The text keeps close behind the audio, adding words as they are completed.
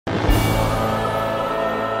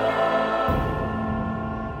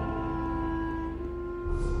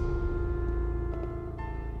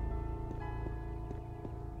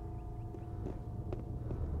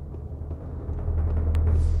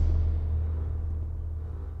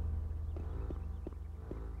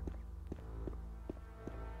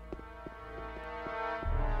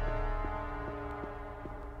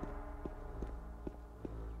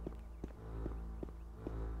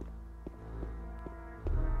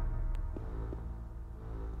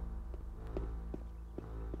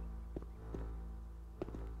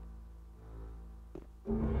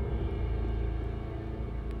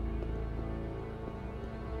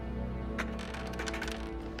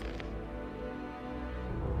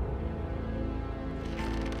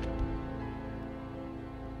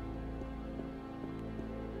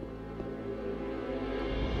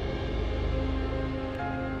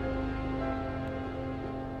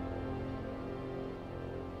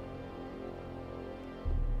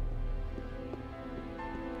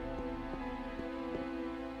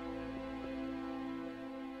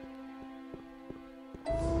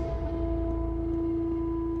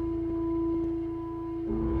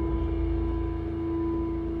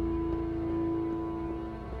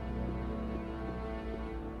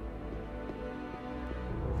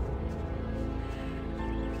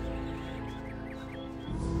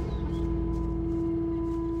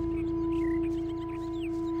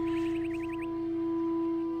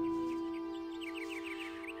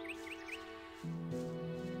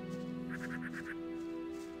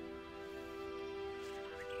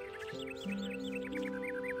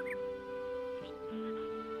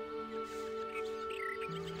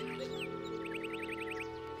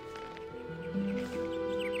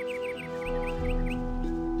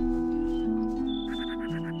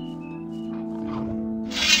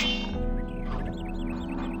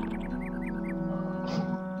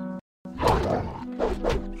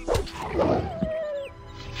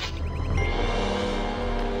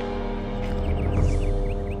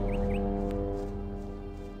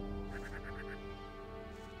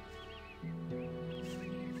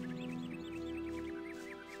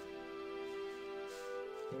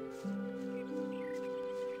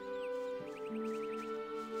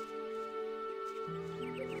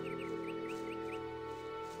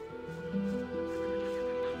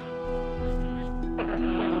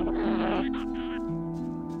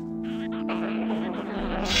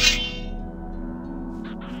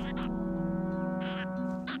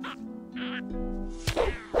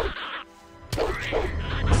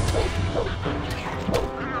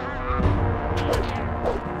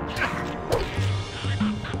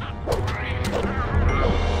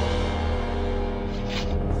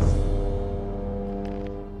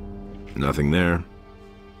Nothing there.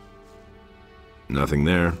 Nothing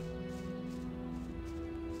there.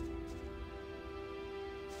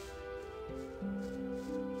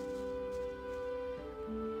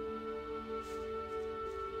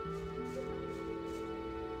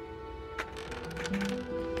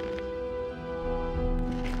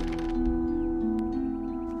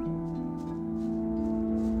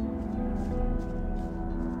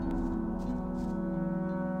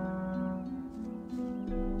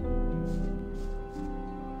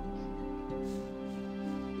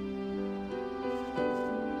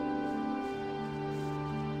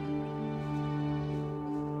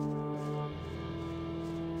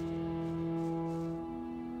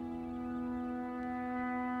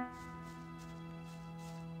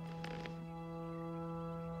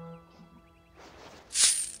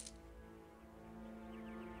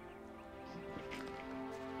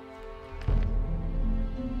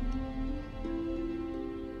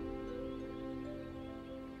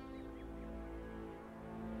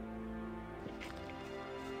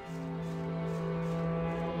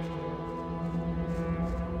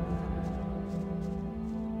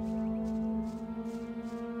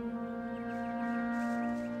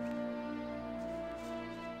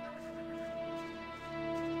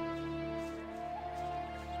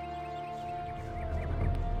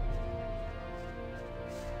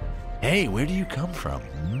 Hey, where do you come from?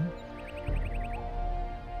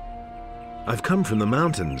 I've come from the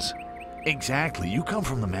mountains. Exactly, you come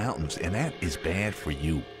from the mountains, and that is bad for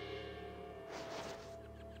you.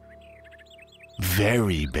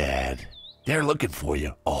 Very bad. They're looking for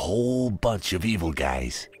you, a whole bunch of evil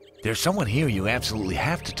guys. There's someone here you absolutely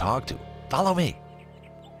have to talk to. Follow me.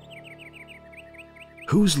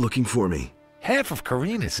 Who's looking for me? Half of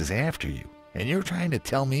Carinus is after you, and you're trying to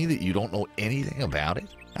tell me that you don't know anything about it?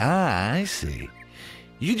 Ah, I see.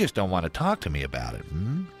 You just don't want to talk to me about it,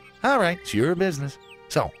 All right, it's your business.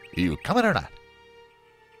 So, are you coming or not?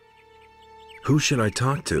 Who should I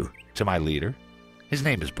talk to? To my leader. His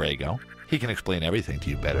name is Brago. He can explain everything to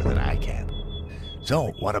you better than I can.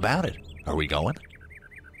 So, what about it? Are we going?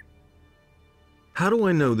 How do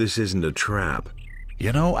I know this isn't a trap?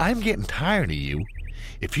 You know, I'm getting tired of you.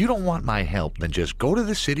 If you don't want my help, then just go to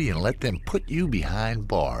the city and let them put you behind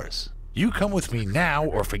bars. You come with me now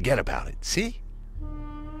or forget about it, see?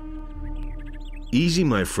 Easy,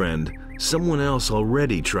 my friend. Someone else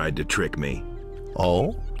already tried to trick me.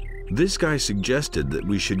 Oh? This guy suggested that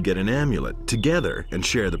we should get an amulet together and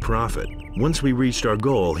share the profit. Once we reached our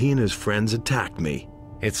goal, he and his friends attacked me.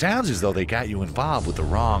 It sounds as though they got you involved with the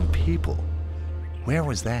wrong people. Where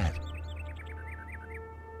was that?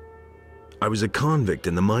 I was a convict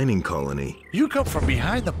in the mining colony. You come from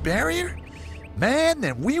behind the barrier? Man,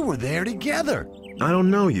 then we were there together. I don't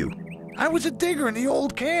know you. I was a digger in the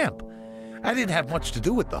old camp. I didn't have much to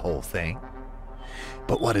do with the whole thing.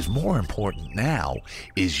 But what is more important now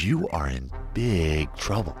is you are in big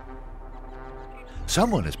trouble.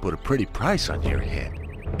 Someone has put a pretty price on your head,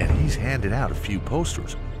 and he's handed out a few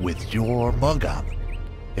posters with your mug on them.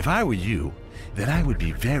 If I were you, then I would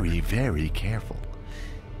be very, very careful.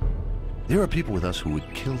 There are people with us who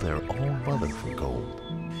would kill their own mother for gold.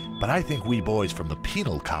 But I think we boys from the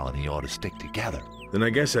penal colony ought to stick together. Then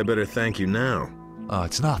I guess I better thank you now. Oh,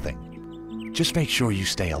 it's nothing. Just make sure you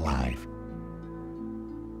stay alive.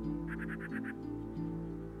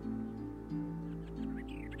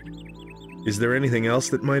 Is there anything else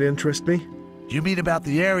that might interest me? You mean about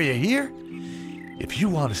the area here? If you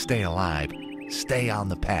want to stay alive, stay on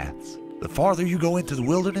the paths. The farther you go into the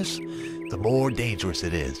wilderness, the more dangerous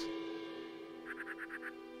it is.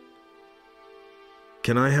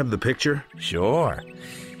 Can I have the picture? Sure.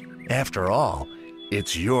 After all,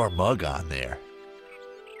 it's your mug on there.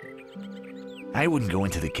 I wouldn't go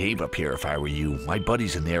into the cave up here if I were you. My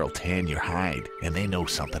buddies in there will tan your hide, and they know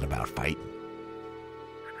something about fighting.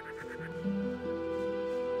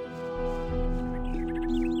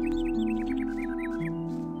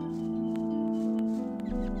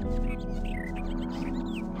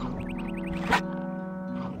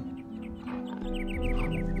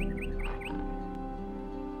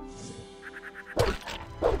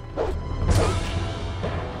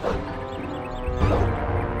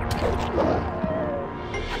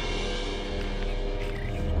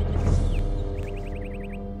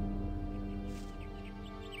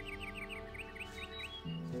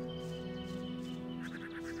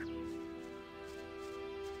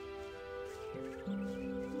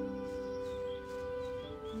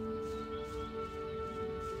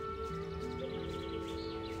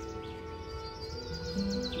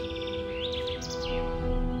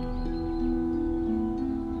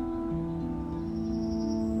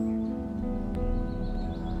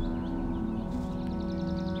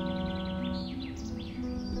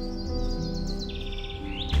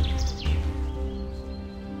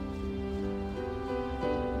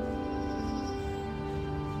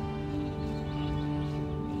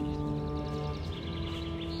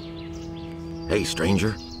 Hey,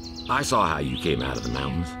 stranger. I saw how you came out of the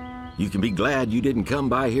mountains. You can be glad you didn't come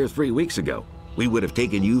by here 3 weeks ago. We would have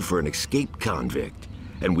taken you for an escaped convict.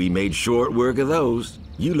 And we made short work of those.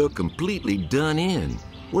 You look completely done in.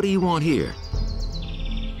 What do you want here?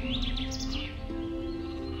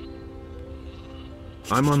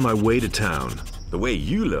 I'm on my way to town. The way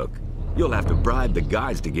you look, you'll have to bribe the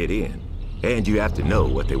guards to get in. And you have to know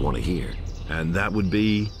what they want to hear. And that would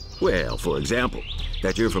be? Well, for example,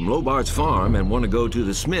 that you're from Lobart's farm and want to go to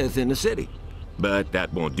the smith in the city. But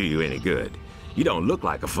that won't do you any good. You don't look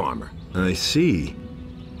like a farmer. I see.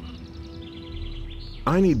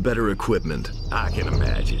 I need better equipment. I can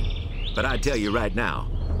imagine. But I tell you right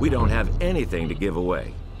now, we don't have anything to give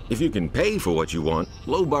away. If you can pay for what you want,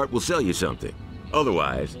 Lobart will sell you something.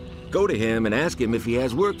 Otherwise, go to him and ask him if he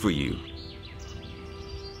has work for you.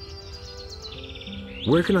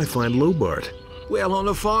 Where can I find Lobart? Well, on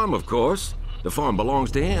the farm, of course. The farm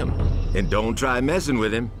belongs to him. And don't try messing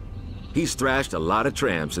with him. He's thrashed a lot of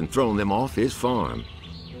tramps and thrown them off his farm.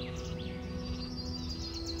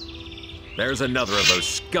 There's another of those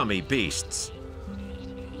scummy beasts.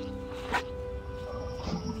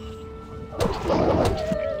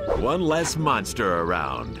 One less monster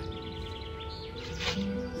around.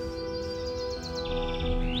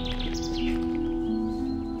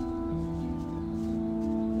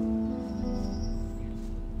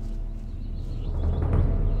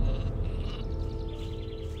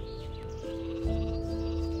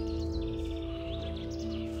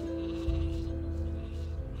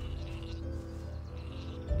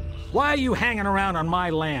 Why are you hanging around on my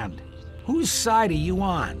land? Whose side are you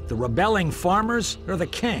on? The rebelling farmers or the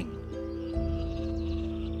king?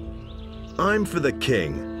 I'm for the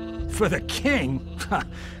king. For the king?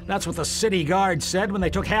 That's what the city guard said when they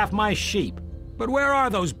took half my sheep. But where are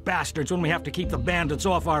those bastards when we have to keep the bandits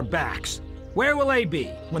off our backs? Where will they be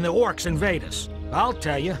when the orcs invade us? I'll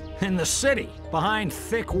tell you, in the city, behind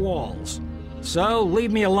thick walls. So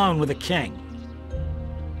leave me alone with the king.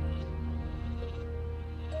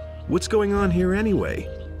 What's going on here anyway?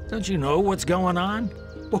 Don't you know what's going on?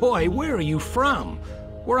 Boy, where are you from?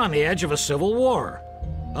 We're on the edge of a civil war.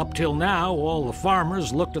 Up till now, all the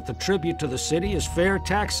farmers looked at the tribute to the city as fair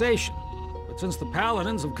taxation. But since the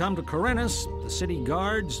paladins have come to Corinthus, the city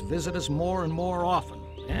guards visit us more and more often.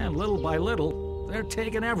 And little by little, they're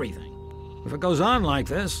taking everything. If it goes on like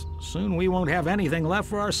this, soon we won't have anything left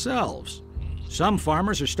for ourselves. Some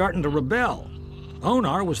farmers are starting to rebel.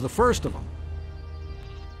 Onar was the first of them.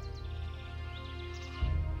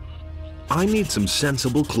 I need some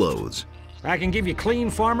sensible clothes. I can give you clean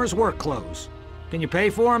farmer's work clothes. Can you pay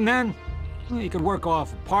for them then? Well, you could work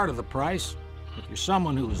off a part of the price, if you're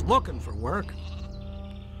someone who's looking for work.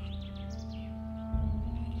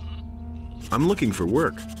 I'm looking for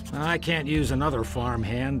work. I can't use another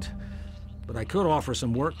farmhand, but I could offer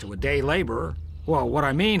some work to a day laborer. Well, what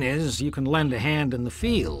I mean is, you can lend a hand in the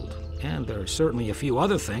field, and there are certainly a few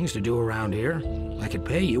other things to do around here. I could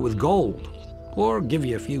pay you with gold. Or give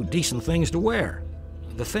you a few decent things to wear.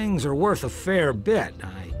 The things are worth a fair bit.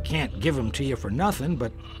 I can't give them to you for nothing,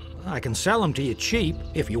 but I can sell them to you cheap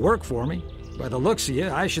if you work for me. By the looks of you,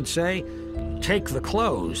 I should say, take the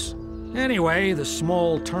clothes. Anyway, the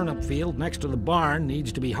small turnip field next to the barn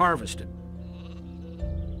needs to be harvested.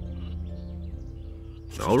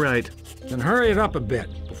 All right. Then hurry it up a bit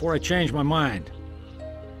before I change my mind.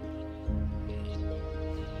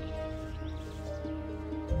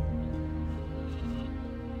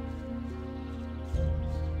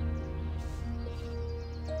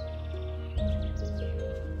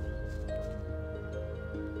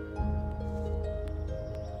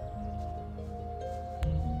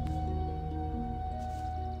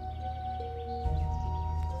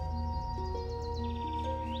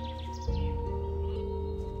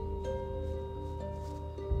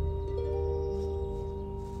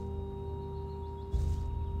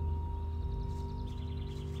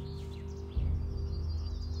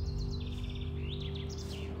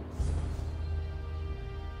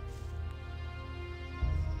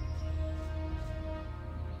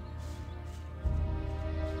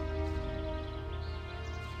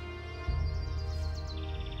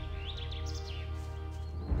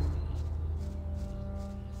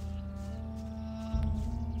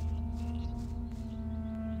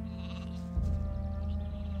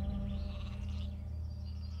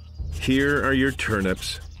 Here are your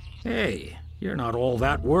turnips. Hey, you're not all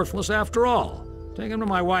that worthless after all. Take them to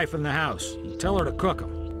my wife in the house and tell her to cook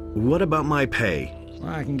them. What about my pay?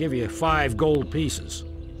 I can give you 5 gold pieces.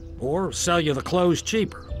 Or sell you the clothes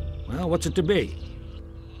cheaper. Well, what's it to be?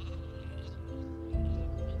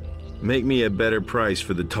 Make me a better price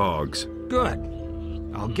for the togs. Good.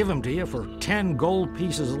 I'll give them to you for 10 gold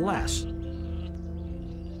pieces less.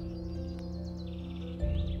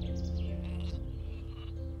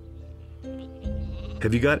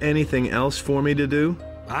 Have you got anything else for me to do?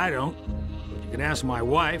 I don't. You can ask my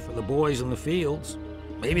wife or the boys in the fields.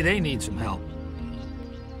 Maybe they need some help.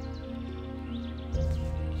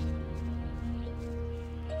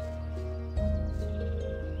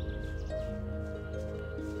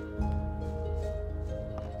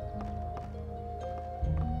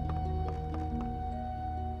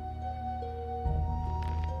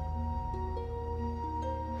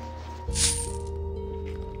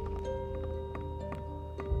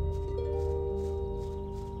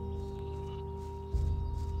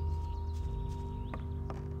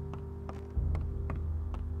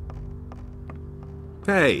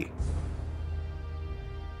 Hey!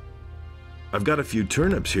 I've got a few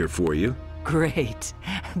turnips here for you. Great.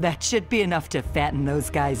 That should be enough to fatten those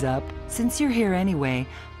guys up. Since you're here anyway,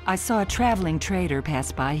 I saw a traveling trader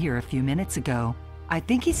pass by here a few minutes ago. I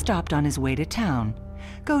think he stopped on his way to town.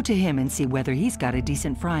 Go to him and see whether he's got a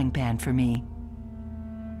decent frying pan for me.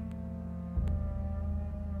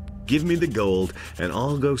 Give me the gold, and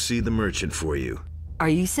I'll go see the merchant for you. Are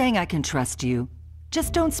you saying I can trust you?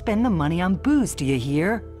 Just don't spend the money on booze, do you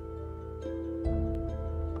hear?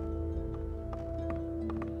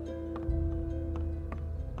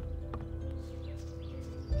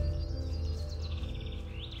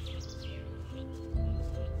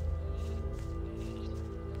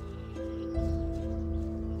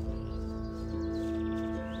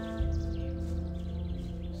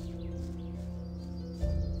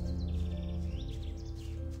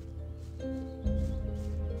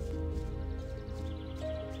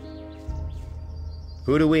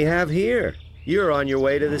 Who do we have here? You're on your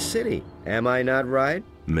way to the city. Am I not right?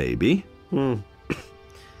 Maybe. You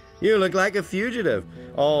look like a fugitive.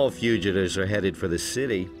 All fugitives are headed for the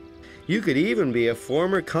city. You could even be a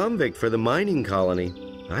former convict for the mining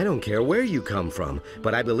colony. I don't care where you come from,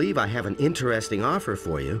 but I believe I have an interesting offer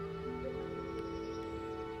for you.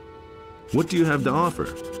 What do you have to offer?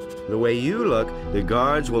 The way you look, the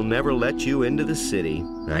guards will never let you into the city.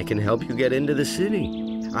 I can help you get into the city.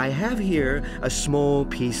 I have here a small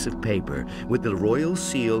piece of paper with the royal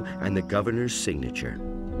seal and the governor's signature.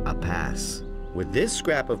 A pass. With this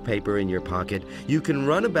scrap of paper in your pocket, you can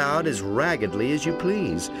run about as raggedly as you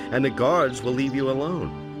please, and the guards will leave you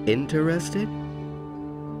alone. Interested?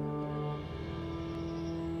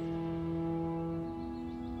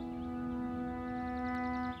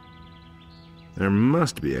 There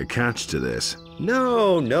must be a catch to this.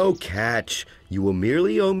 No catch. You will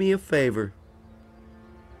merely owe me a favor.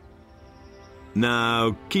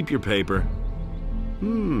 Now, keep your paper.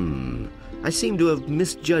 I seem to have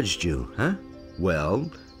misjudged you, huh? Well,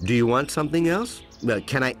 do you want something else?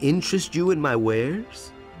 Can I interest you in my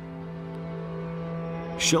wares?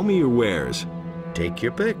 Show me your wares. Take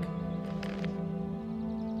your pick.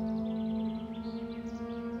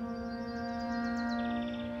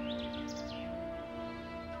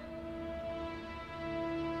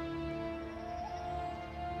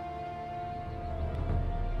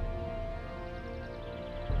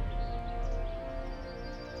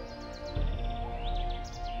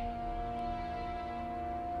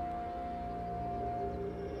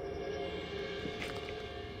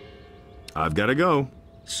 I've got to go.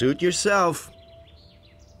 Suit yourself.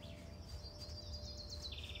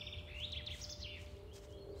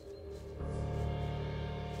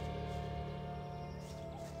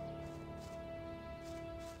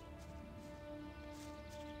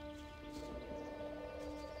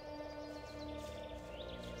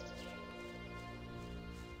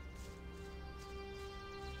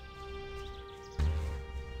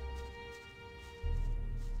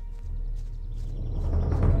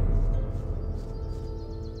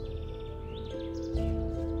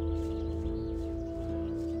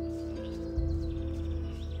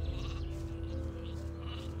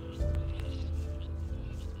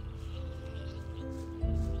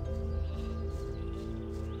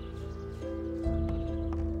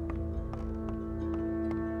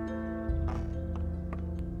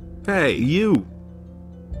 Hey, you!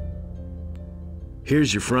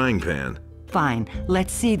 Here's your frying pan. Fine.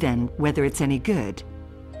 Let's see then whether it's any good.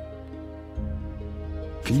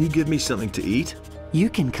 Can you give me something to eat? You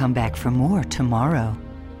can come back for more tomorrow.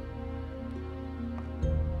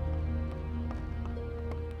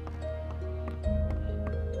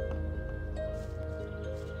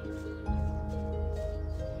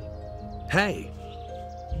 Hey!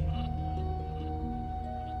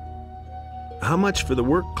 How much for the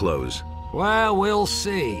work clothes? Well, we'll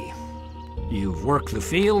see. You've worked the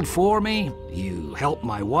field for me, you helped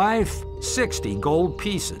my wife, 60 gold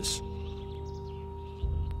pieces.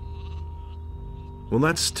 Well,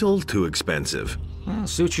 that's still too expensive. Well,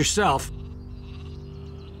 suit yourself.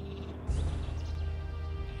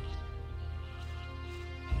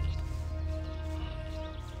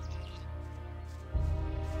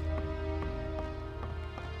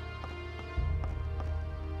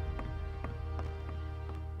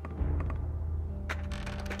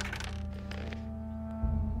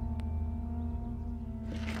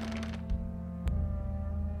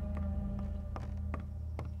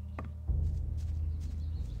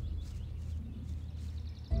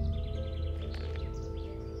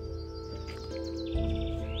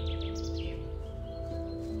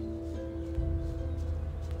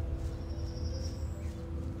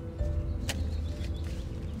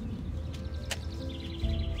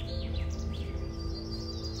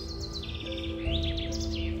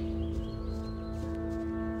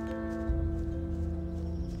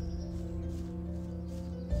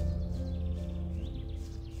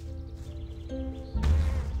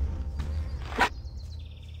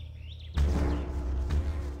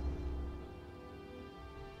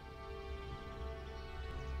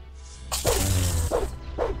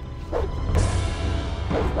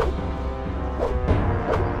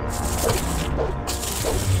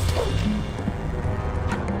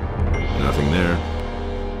 Nothing there.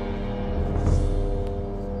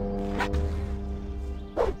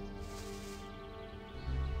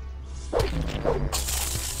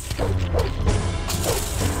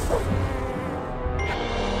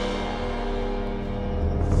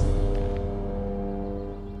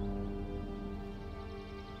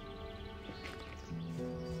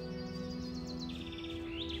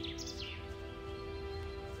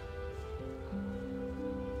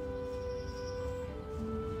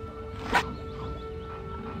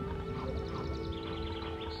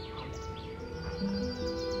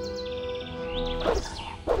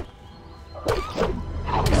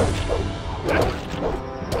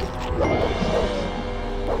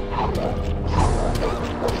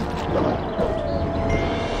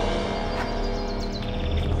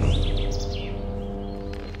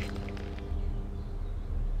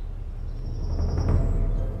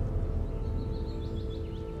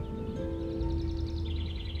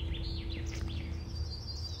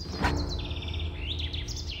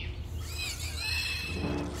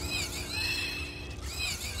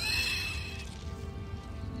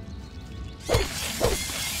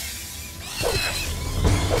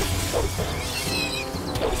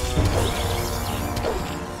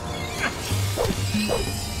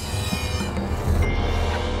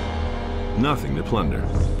 Nothing to plunder.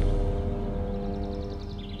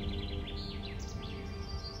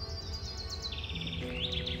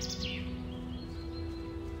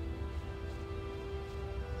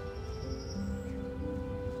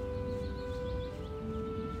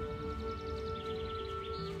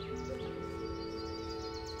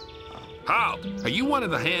 How? Are you one of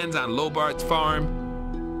the hands on Lobart's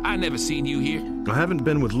farm? I never seen you here. I haven't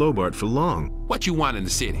been with Lobart for long. What you want in the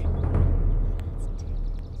city?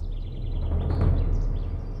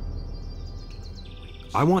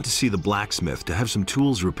 I want to see the blacksmith to have some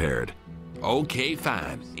tools repaired. Okay,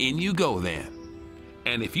 fine. In you go then.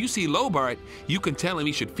 And if you see Lobart, you can tell him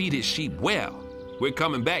he should feed his sheep well. We're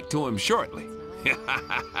coming back to him shortly.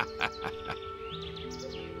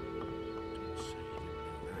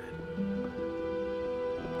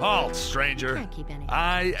 Halt, stranger.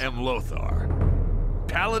 I am Lothar,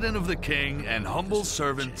 paladin of the king and humble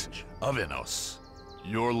servant of Innos,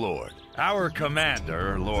 your lord. Our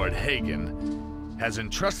commander, Lord Hagen, has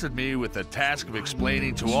entrusted me with the task of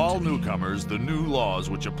explaining to all newcomers the new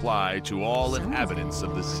laws which apply to all inhabitants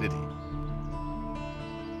of the city.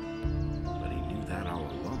 But he knew that all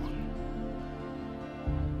along.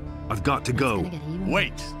 I've got to go.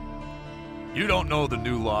 Wait! You don't know the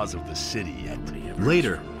new laws of the city yet.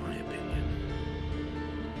 Later. My opinion.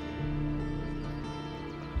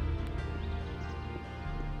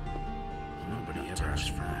 Nobody ever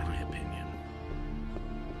asked for my opinion.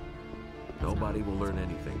 Nobody will learn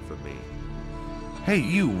anything from me. Hey,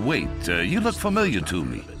 you, wait. You look familiar to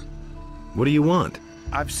me. What do you want?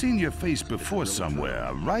 I've seen your face before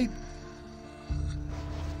somewhere, right?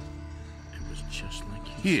 It was just like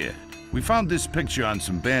you Here. We found this picture on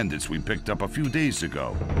some bandits we picked up a few days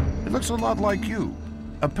ago. It looks a lot like you.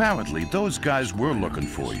 Apparently, those guys were looking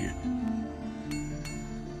for you.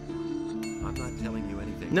 I'm not telling you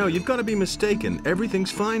anything. No, you've got to be mistaken.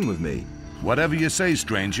 Everything's fine with me. Whatever you say,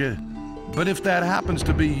 stranger. But if that happens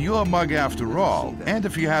to be your mug after all, and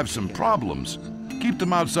if you have some problems, keep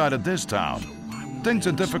them outside of this town. Things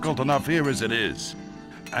are difficult enough here as it is.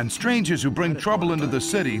 And strangers who bring trouble into the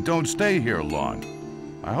city don't stay here long.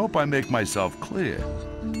 I hope I make myself clear.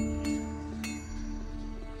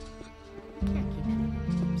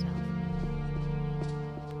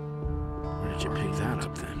 Where did you pick that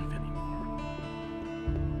up then?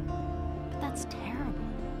 That's terrible.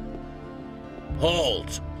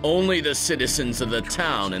 Halt! Only the citizens of the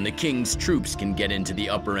town and the king's troops can get into the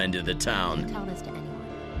upper end of the town. Tell this to anyone.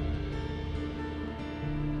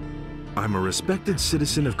 I'm a respected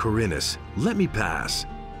citizen of Corinus. Let me pass.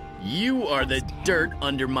 You are the dirt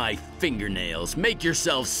under my fingernails. Make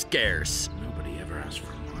yourself scarce. Nobody ever asked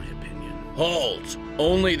for my opinion. Halt!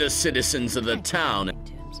 Only the citizens of the town. To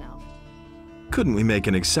himself. Couldn't we make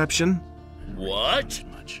an exception? What?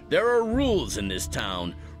 There are rules in this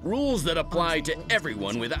town. Rules that apply to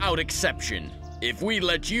everyone without exception. If we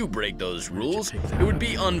let you break those rules, it would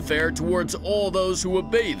be unfair towards all those who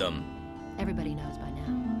obey them. Everybody knows by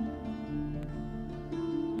now.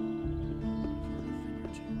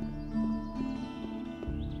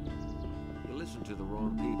 You listen to the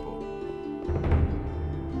wrong people.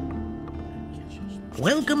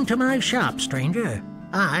 Welcome to my shop, stranger.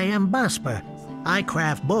 I am Basper. I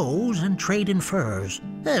craft bows and trade in furs.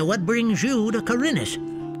 What brings you to Corinus?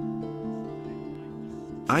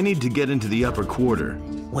 I need to get into the upper quarter.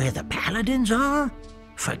 Where the paladins are?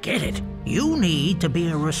 Forget it. You need to be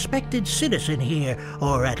a respected citizen here,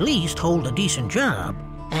 or at least hold a decent job.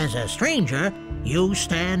 As a stranger, you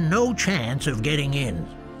stand no chance of getting in.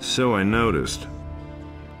 So I noticed.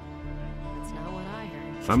 That's not what I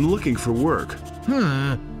heard. I'm looking for work.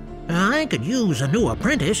 I could use a new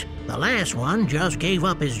apprentice. The last one just gave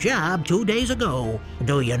up his job 2 days ago.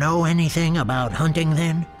 Do you know anything about hunting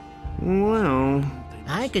then? Well,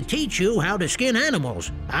 I could teach you how to skin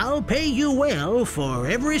animals. I'll pay you well for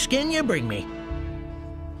every skin you bring me.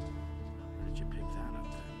 Where did you pick that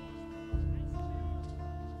up then?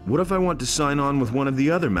 what if I want to sign on with one of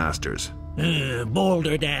the other masters?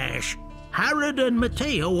 Balderdash. Harrod and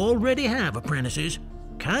Matteo already have apprentices.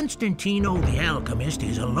 Constantino the alchemist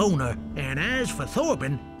is a loner, and as for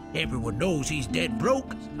Thorben, everyone knows he's dead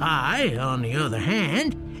broke. I, on the other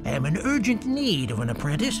hand, am in urgent need of an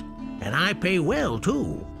apprentice, and I pay well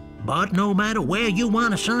too. But no matter where you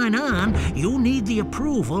want to sign on, you need the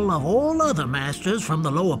approval of all other masters from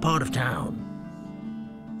the lower part of town.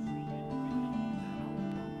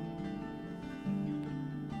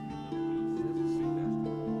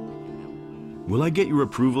 Will I get your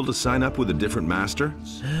approval to sign up with a different master?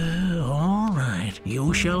 All right,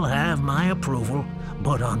 you shall have my approval,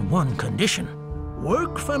 but on one condition.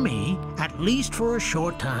 Work for me, at least for a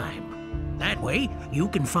short time. That way, you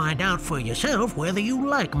can find out for yourself whether you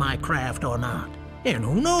like my craft or not. And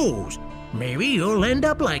who knows, maybe you'll end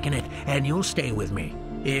up liking it, and you'll stay with me.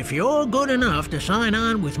 If you're good enough to sign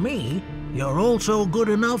on with me, you're also good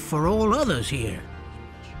enough for all others here.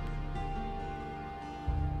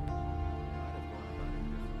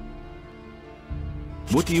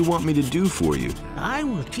 What do you want me to do for you? I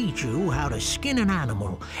will teach you how to skin an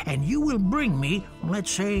animal, and you will bring me,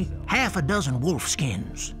 let's say, 6 wolf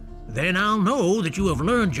skins. Then I'll know that you have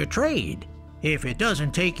learned your trade. If it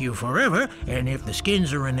doesn't take you forever, and if the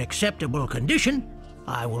skins are in acceptable condition,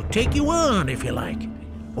 I will take you on if you like.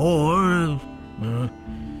 Or,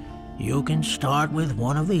 you can start with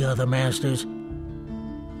one of the other masters.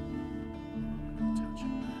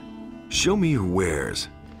 Show me your wares.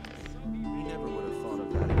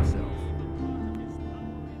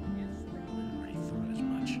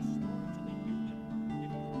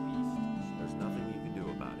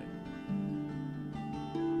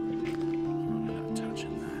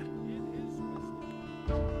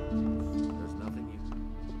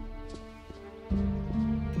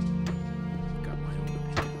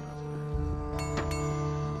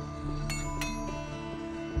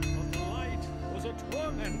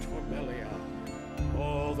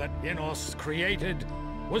 Created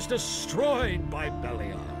was destroyed by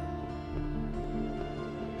Beliar.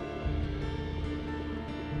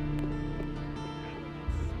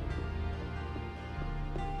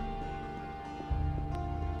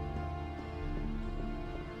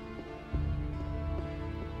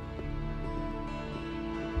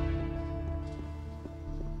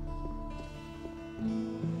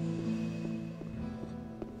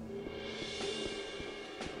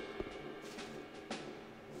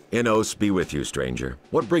 Enos be with you, stranger.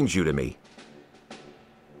 What brings you to me?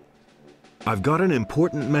 I've got an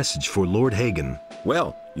important message for Lord Hagen.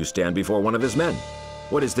 Well, you stand before one of his men.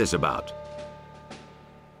 What is this about?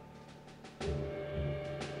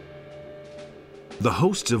 The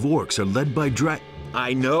hosts of orcs are led by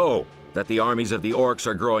I know that the armies of the orcs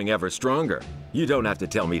are growing ever stronger. You don't have to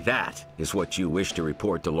tell me that, is what you wish to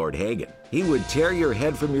report to Lord Hagen. He would tear your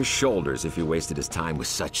head from your shoulders if you wasted his time with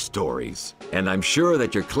such stories. And I'm sure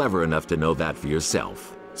that you're clever enough to know that for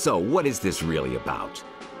yourself. So what is this really about?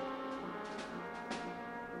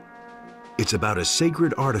 It's about a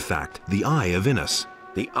sacred artifact, the Eye of Innos.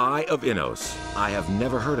 The Eye of Innos. I have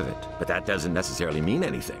never heard of it, but that doesn't necessarily mean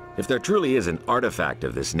anything. If there truly is an artifact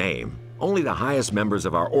of this name, only the highest members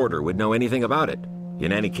of our order would know anything about it.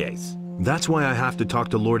 In any case. That's why I have to talk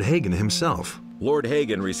to Lord Hagen himself. Lord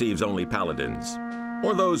Hagen receives only paladins,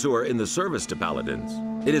 or those who are in the service to paladins.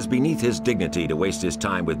 It is beneath his dignity to waste his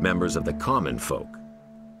time with members of the common folk.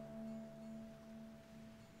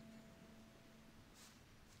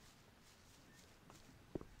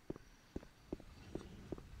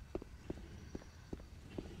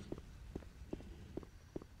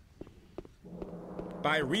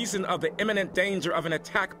 By reason of the imminent danger of an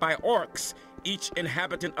attack by orcs, each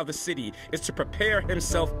inhabitant of the city is to prepare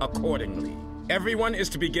himself accordingly. Everyone is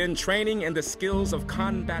to begin training in the skills of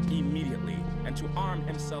combat immediately, and to arm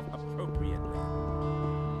himself appropriately.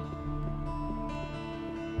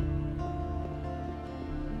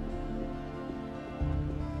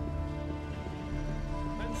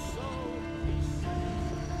 And so he said.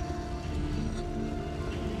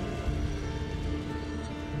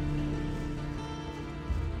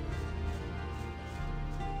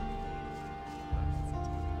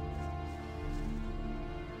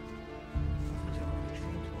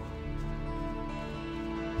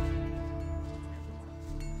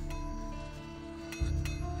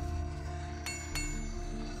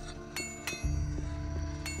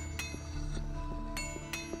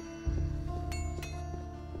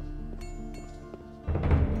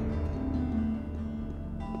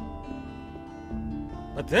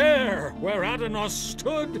 But there, where Adanos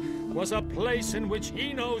stood, was a place in which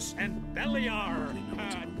Enos and Beliar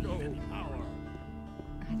had no power.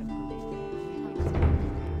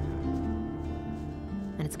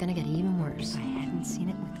 And it's gonna get even worse. If I hadn't seen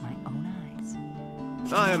it with my own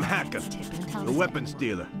eyes. I am Hakon, the weapons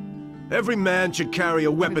dealer. Every man should carry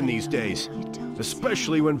a weapon these days,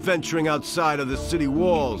 especially when venturing outside of the city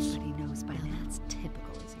walls. That's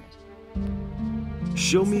typical, isn't it?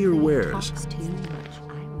 Show me your wares. Talks too much.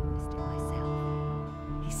 I witnessed it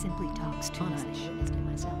myself. He simply talks too Honestly, much. I witnessed it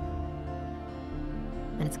myself.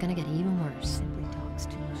 And it's gonna get even worse. Simply talks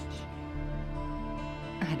too much.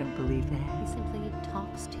 I don't believe He that. simply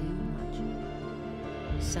talks too much.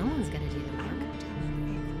 Someone's gonna do the work.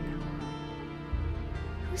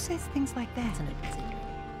 Who says things like that? That's an open secret.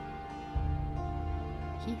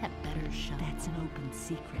 He had better shut up. That's an open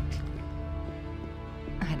secret.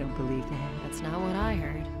 I don't believe that. That's not what I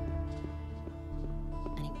heard.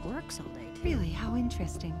 And he works all day, too. Really? How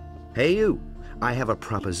interesting. Hey, you. I have a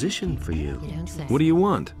proposition for you. You don't say. What do you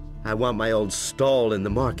want? I want my old stall in the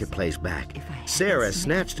marketplace back. Sarah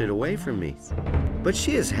snatched it away from me. But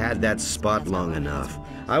she has had that spot long enough.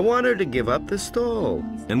 I want her to give up the stall.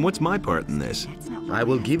 And what's my part in this? I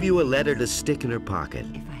will give you a letter to stick in her pocket.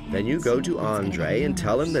 Then you go to Andre and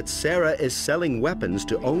tell him that Sarah is selling weapons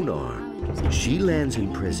to Onar. She lands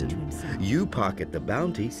in prison. You pocket the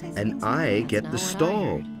bounty, and I get the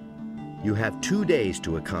stall. You have 2 days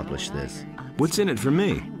to accomplish this. What's in it for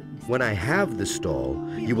me? When I have the stall,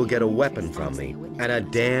 you will get a weapon from me, and a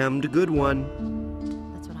damned good one.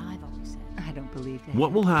 That's what I've always said. I don't believe that.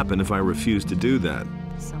 What will happen if I refuse to do that?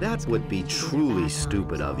 That would be truly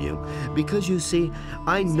stupid of you, because you see,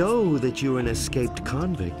 I know that you're an escaped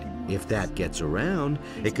convict. If that gets around,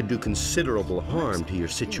 it could do considerable harm to your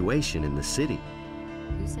situation in the city.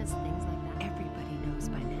 Who says things like that? Everybody knows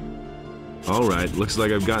by now. All right, looks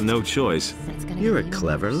like I've got no choice. And it's gonna You're a get even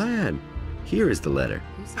clever worse. lad. Here is the letter.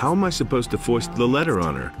 How am I supposed to foist the letter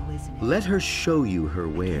on her? Let her show you her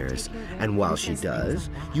wares, and while she does,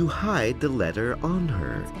 you hide the letter on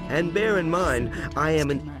her. And bear in mind, I am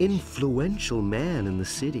an influential man in the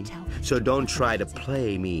city, so don't try to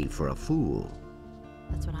play me for a fool.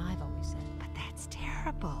 That's what I've always said. But that's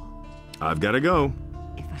terrible. I've got to go.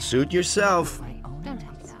 If I Suit yourself. my own Don't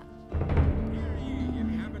tell me eyes. that. Hear ye,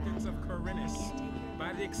 inhabitants of Corinus.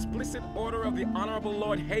 By the explicit order of the Honorable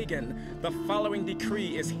Lord Hagen, the following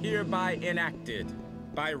decree is hereby enacted.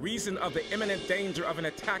 By reason of the imminent danger of an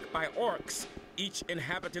attack by orcs, each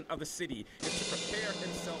inhabitant of the city is to prepare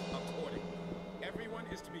himself accordingly. Everyone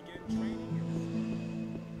is to begin training.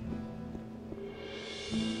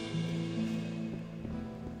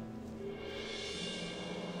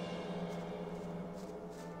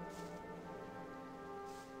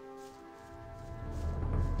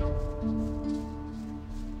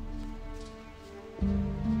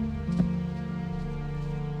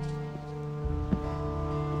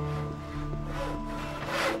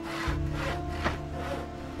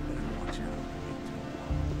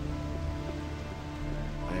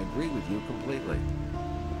 you completely.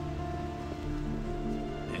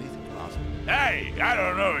 Anything possible. Hey, I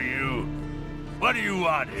don't know you. What do you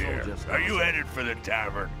want here? Are you headed for the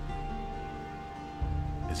tavern?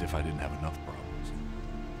 As if I didn't have enough problems.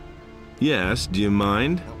 Yes, do you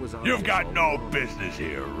mind? You've got no business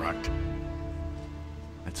here, Runt.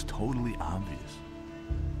 That's totally obvious.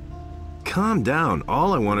 Calm down.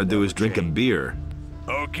 All I want to do is drink a beer.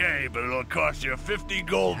 Okay, but it'll cost you 50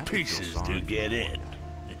 gold pieces to get in.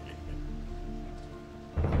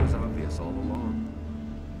 That was obvious all along.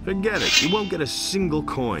 Forget it. You won't get a single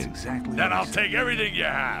coin. Exactly. Then I'll take everything you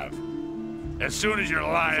have. As soon as you're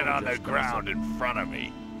lying on the ground in front of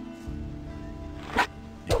me.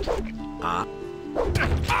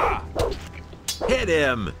 Hit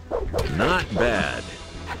him! Not bad.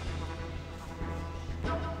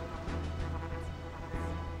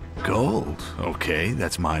 Gold. Okay,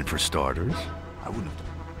 that's mine for starters.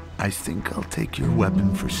 I think I'll take your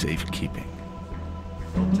weapon for safekeeping.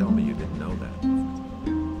 Don't tell me you didn't know that.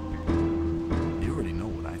 You already know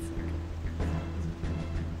what I think.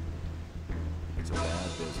 It's a bad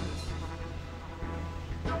business.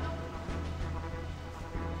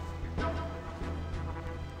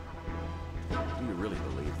 Do you really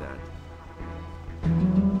believe that?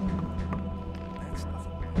 That's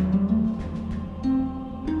nothing.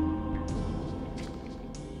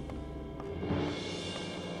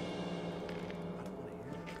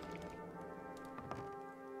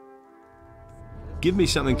 Give me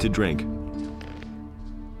something to drink.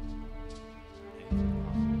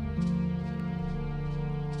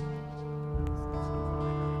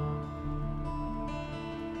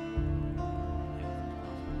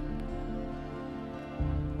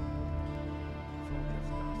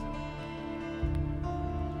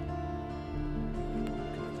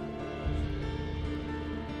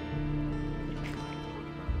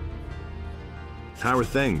 How are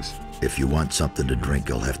things? If you want something to drink,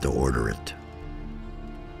 you'll have to order it.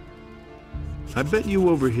 I bet you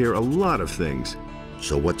overhear a lot of things.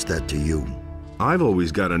 So what's that to you? I've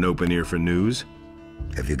always got an open ear for news.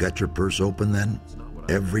 Have you got your purse open then?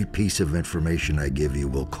 Every piece of information I give you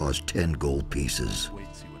will cost 10 gold pieces.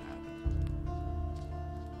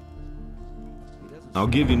 I'll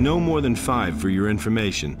give you no more than 5 for your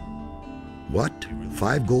information. What?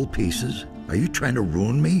 5 gold pieces? Are you trying to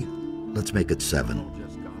ruin me? Let's make it 7.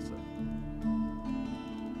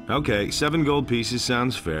 Okay, 7 gold pieces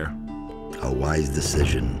sounds fair. A wise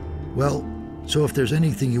decision. Well, so if there's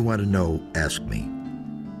anything you want to know, ask me.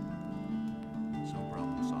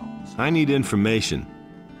 I need information.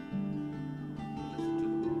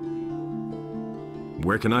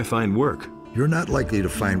 Where can I find work? You're not likely to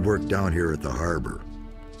find work down here at the harbor.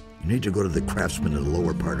 You need to go to the craftsman in the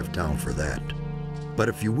lower part of town for that. But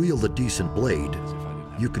if you wield a decent blade,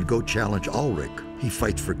 you could go challenge Ulrich. He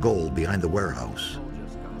fights for gold behind the warehouse.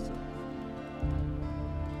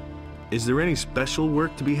 Is there any special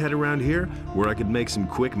work to be had around here where I could make some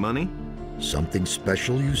quick money? Something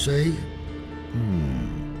special, you say?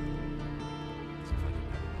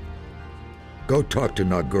 Go talk to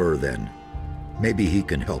Nagur then. Maybe he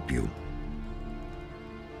can help you.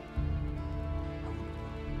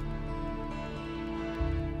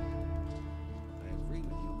 I agree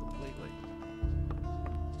with you completely.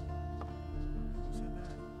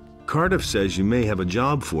 Cardiff says you may have a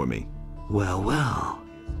job for me. Well, well.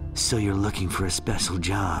 So you're looking for a special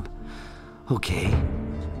job. Okay.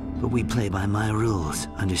 But we play by my rules,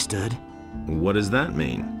 understood? What does that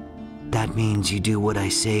mean? That means you do what I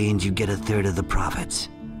say and you get a third of the profits.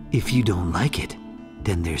 If you don't like it,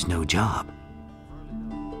 then there's no job.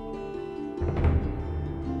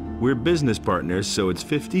 We're business partners, so it's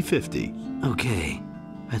 50-50. Okay.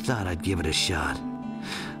 I thought I'd give it a shot.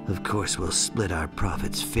 Of course, we'll split our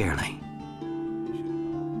profits fairly.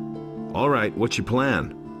 All right, what's your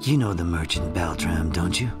plan? You know the merchant Baltram,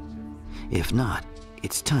 don't you? If not,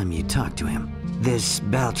 it's time you talk to him. This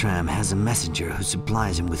Baltram has a messenger who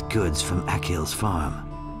supplies him with goods from Akil's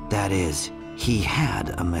farm. That is, he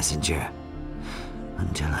had a messenger.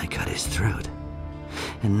 Until I cut his throat.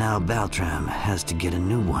 And now Baltram has to get a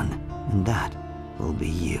new one, and that will be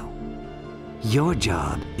you. Your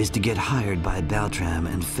job is to get hired by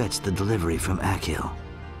Baltram and fetch the delivery from Akil.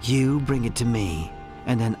 You bring it to me,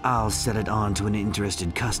 and then I'll sell it on to an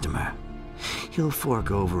interested customer. He'll fork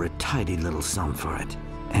over a tidy little sum for it.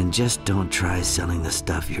 And just don't try selling the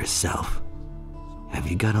stuff yourself. Have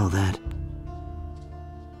you got all that?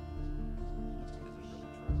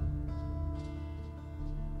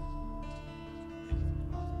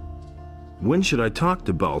 When should I talk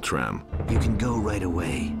to Baltram? You can go right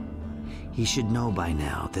away. He should know by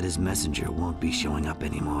now that his messenger won't be showing up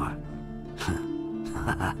anymore.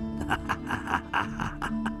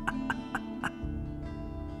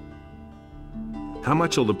 How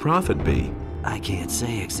much will the profit be? I can't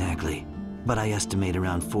say exactly, but I estimate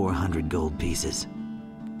around 400 gold pieces.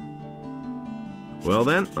 Well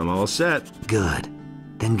then, I'm all set. Good.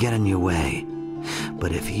 Then get on your way.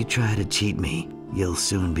 But if you try to cheat me, you'll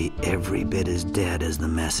soon be every bit as dead as the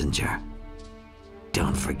messenger.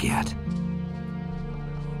 Don't forget.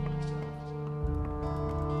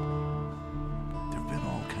 There've been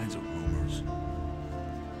all kinds of rumors.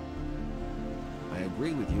 I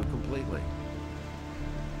agree with you completely.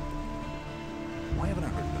 Why haven't I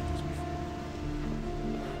heard about this before?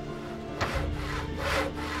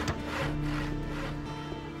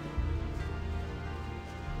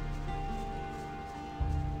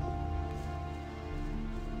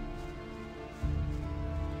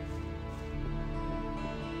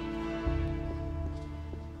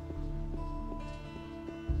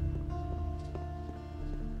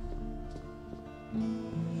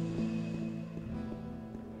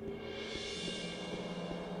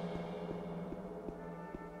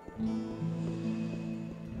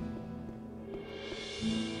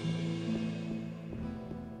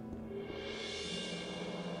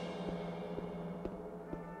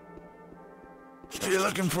 Are you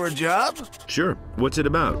looking for a job? Sure. What's it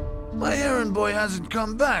about? My errand boy hasn't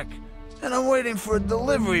come back, and I'm waiting for a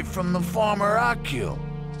delivery from the farmer Akil.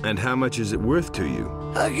 And how much is it worth to you?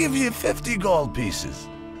 I'll give you 50 gold pieces.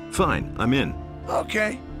 Fine, I'm in.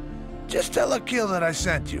 Okay. Just tell Akil that I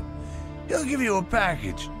sent you. He'll give you a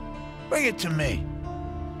package. Bring it to me.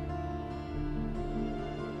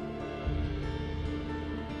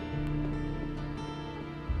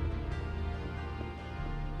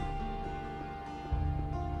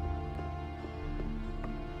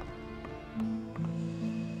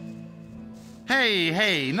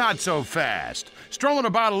 Hey, not so fast. Strolling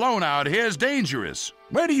about alone out here is dangerous.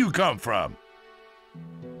 Where do you come from?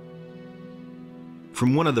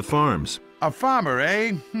 From one of the farms. A farmer,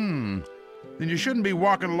 eh? Then you shouldn't be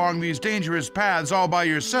walking along these dangerous paths all by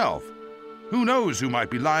yourself. Who knows who might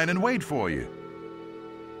be lying in wait for you?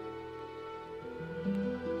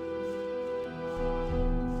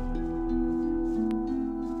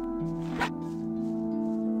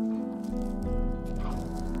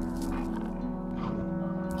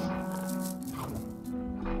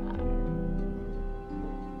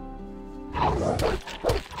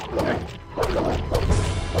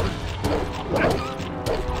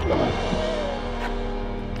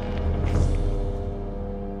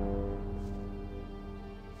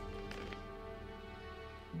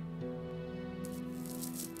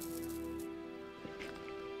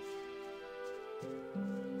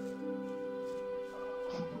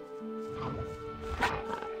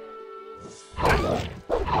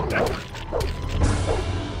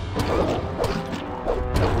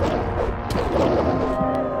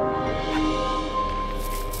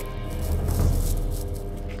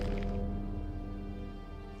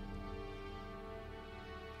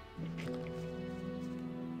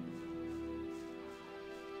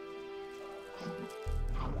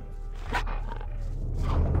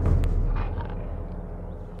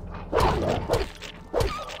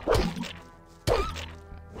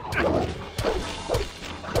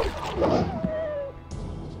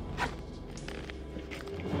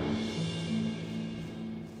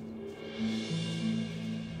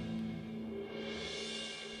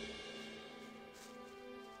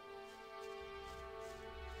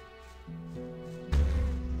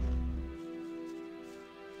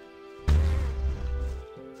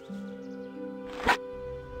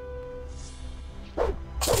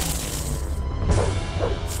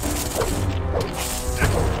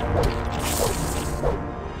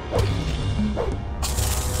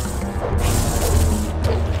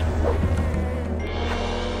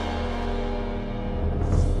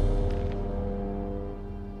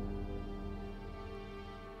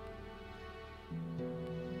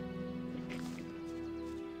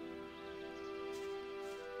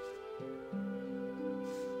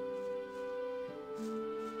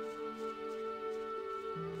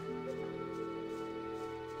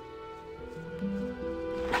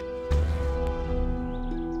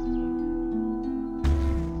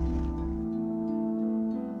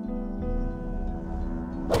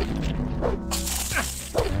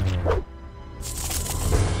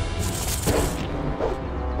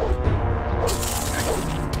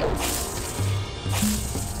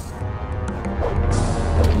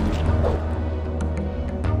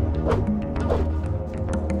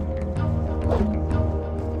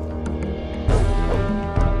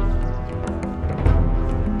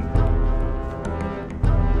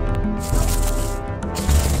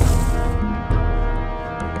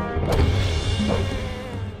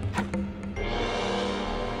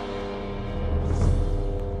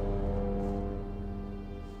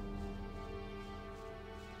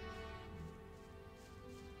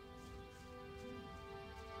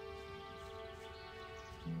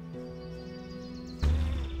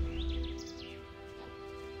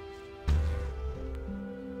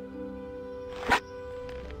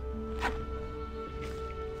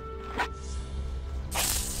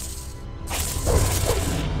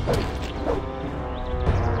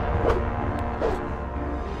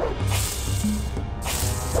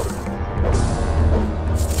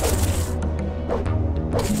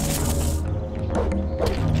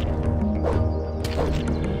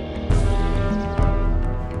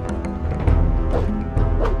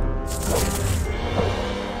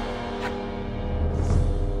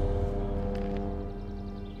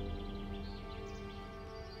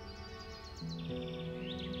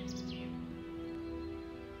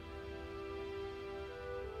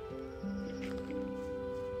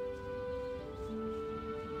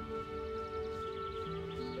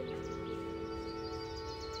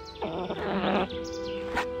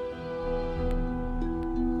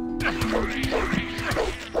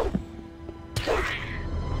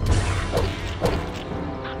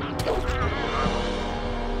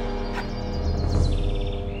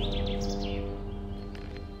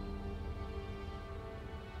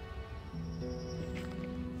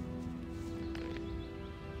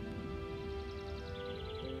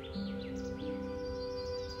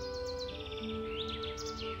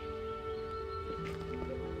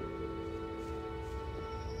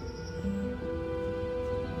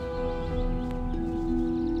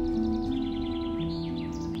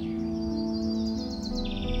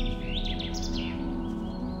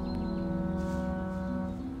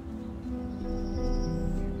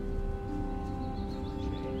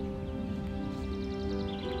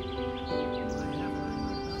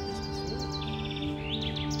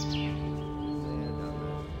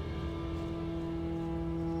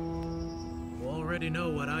 Already know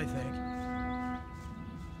what I think.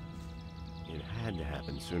 It had to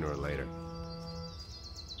happen sooner or later.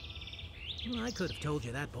 Well, I could have told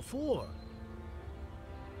you that before.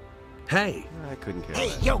 Hey! I couldn't care Hey,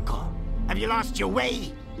 less. Yoko! Have you lost your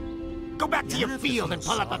way? Go back to your field and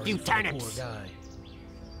pull up a few turnips.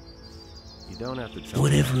 You don't have to tell me.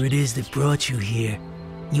 Whatever it is that brought you here,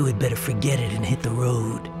 you had better forget it and hit the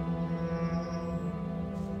road.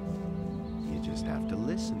 You just have to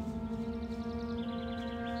listen.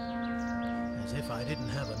 As if I didn't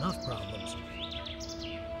have enough problems.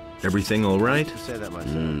 Everything all right? Say that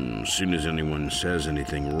myself. As soon as anyone says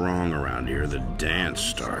anything wrong around here, the dance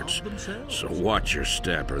starts. So watch your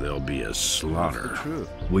step or there'll be a slaughter.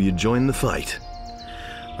 Will you join the fight?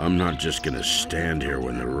 I'm not just gonna stand here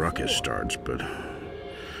when the ruckus starts, but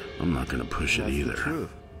I'm not gonna push it either.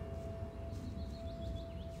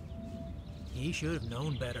 He should have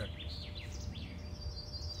known better.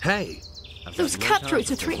 Hey! Those cutthroats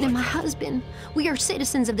are threatening my husband. We are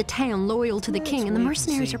citizens of the town, loyal to the king, and the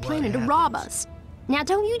mercenaries are planning to rob us. Now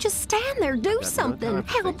don't you just stand there, do something.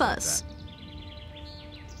 Help us.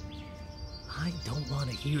 I don't want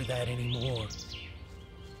to hear that anymore.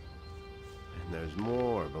 And there's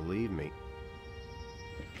more, believe me.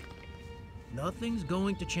 Nothing's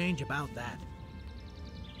going to change about that.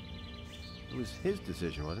 It was his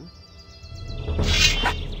decision, wasn't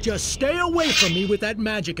it? Just stay away from me with that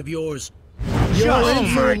magic of yours. You're in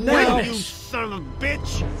for it now. You son of a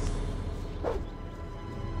bitch!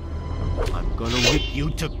 I'm gonna whip you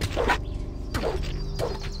to...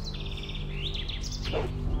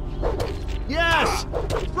 Yes!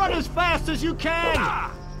 Run as fast as you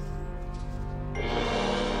can!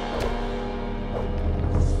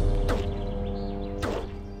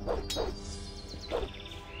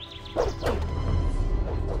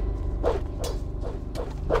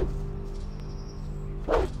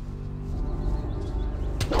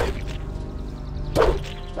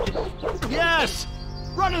 Yes!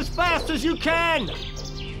 Run as fast as you can!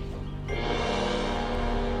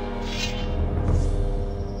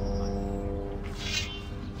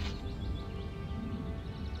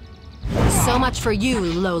 So much for you,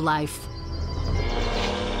 lowlife.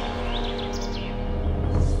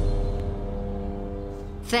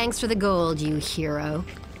 Thanks for the gold, you hero.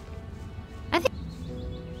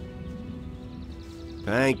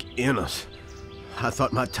 Thank Innos. I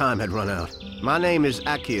thought my time had run out. My name is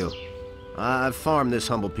Akio. I've farmed this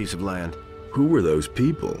humble piece of land. Who were those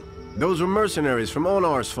people? Those were mercenaries from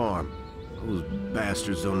Onar's farm. Those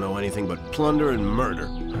bastards don't know anything but plunder and murder.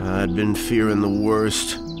 I'd been fearing the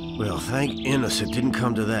worst. Well, thank Innos it didn't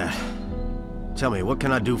come to that. Tell me, what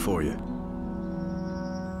can I do for you?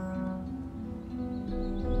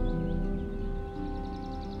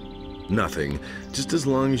 Nothing. Just as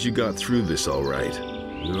long as you got through this all right.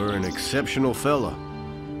 You're an exceptional fella.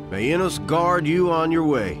 May Innos guard you on your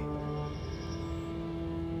way.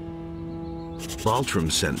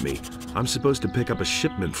 Baltram sent me. I'm supposed to pick up a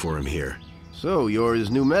shipment for him here. So, you're his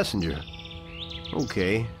new messenger.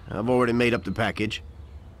 Okay, I've already made up the package.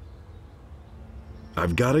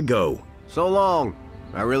 I've gotta go. So long.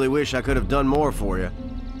 I really wish I could have done more for you.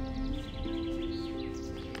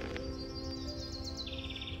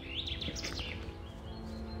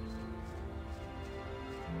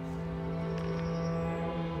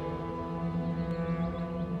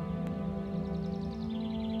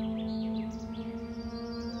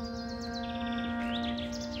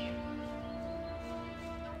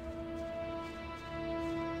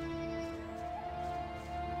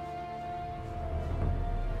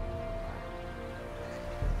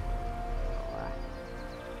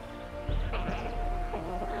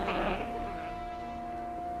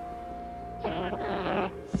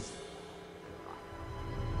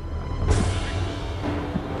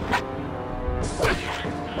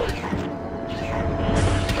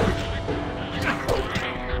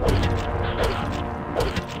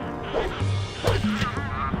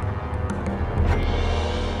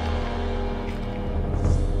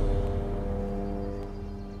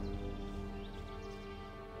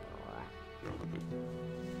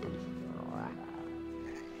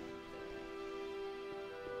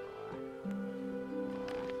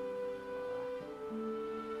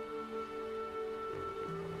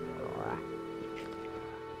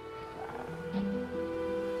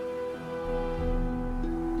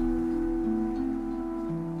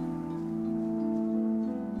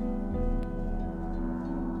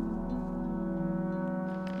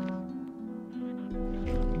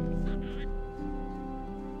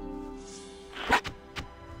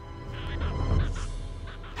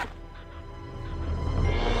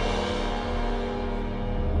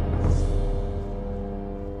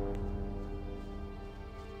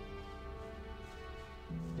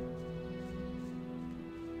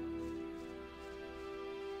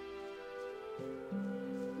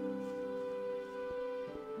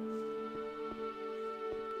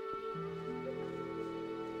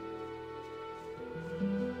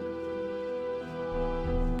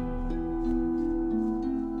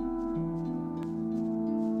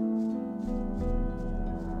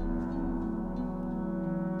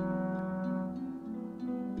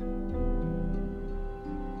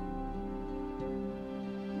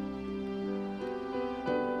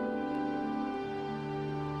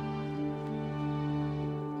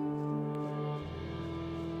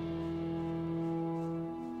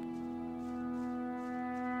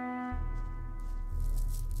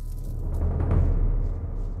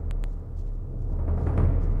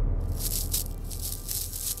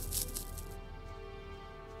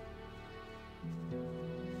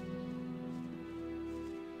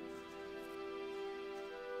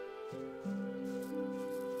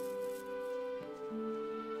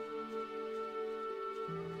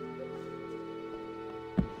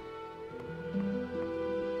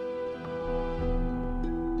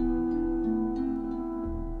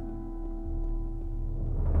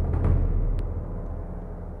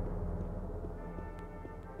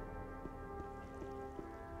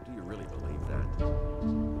 Do you really believe that?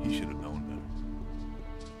 He should have known better.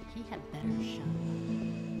 He had better shut.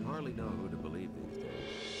 You hardly know who to believe these days.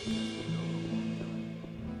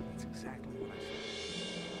 That's exactly what I said.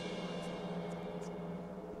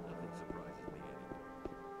 Nothing surprises me anymore.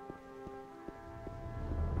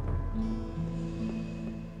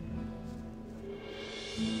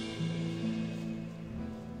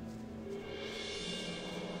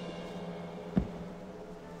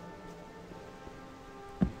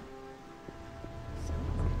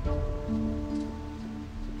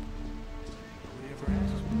 Nobody ever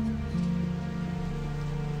asks me.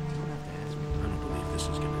 You don't have to ask me. I don't believe this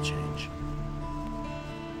is gonna change.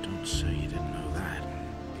 Don't say you didn't know that.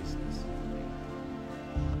 Business.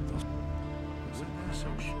 Wouldn't be so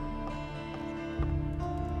sure.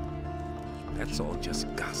 That's all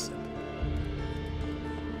just gossip.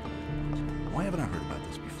 Why haven't I heard about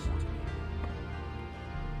this before?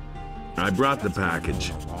 I brought the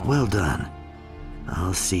package. Well done.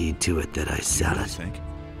 I'll see to it that I sell I it. think.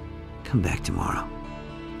 Come back tomorrow.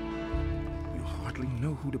 You hardly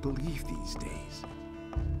know who to believe these days.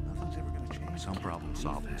 Nothing's ever gonna change. Some problem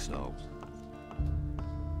solved themselves.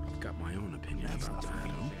 I've got my own opinion about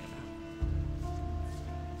that.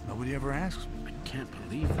 Nobody ever asks me. I can't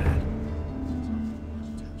believe that.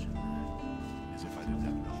 As if I didn't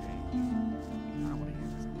have enough. I want to hear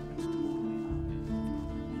this.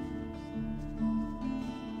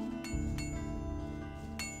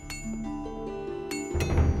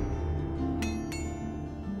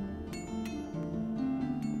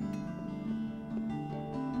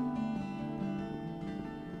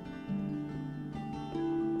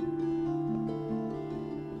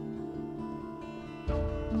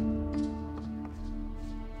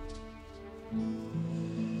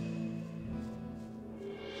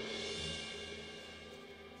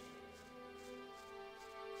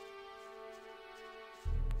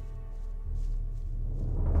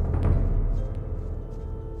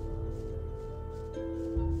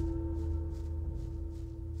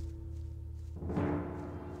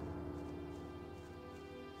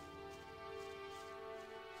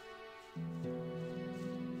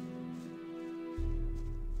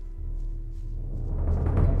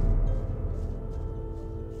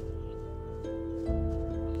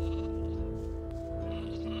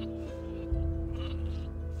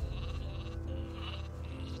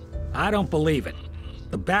 I don't believe it.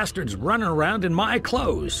 The bastard's running around in my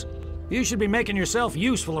clothes. You should be making yourself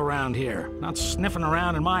useful around here, not sniffing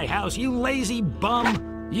around in my house, you lazy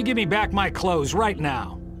bum. You give me back my clothes right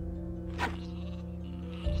now.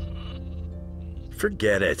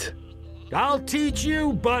 Forget it. I'll teach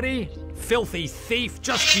you, buddy. Filthy thief,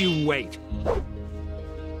 just you wait.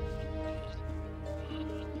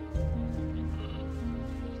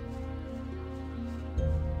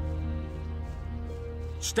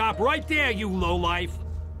 Stop right there, you lowlife.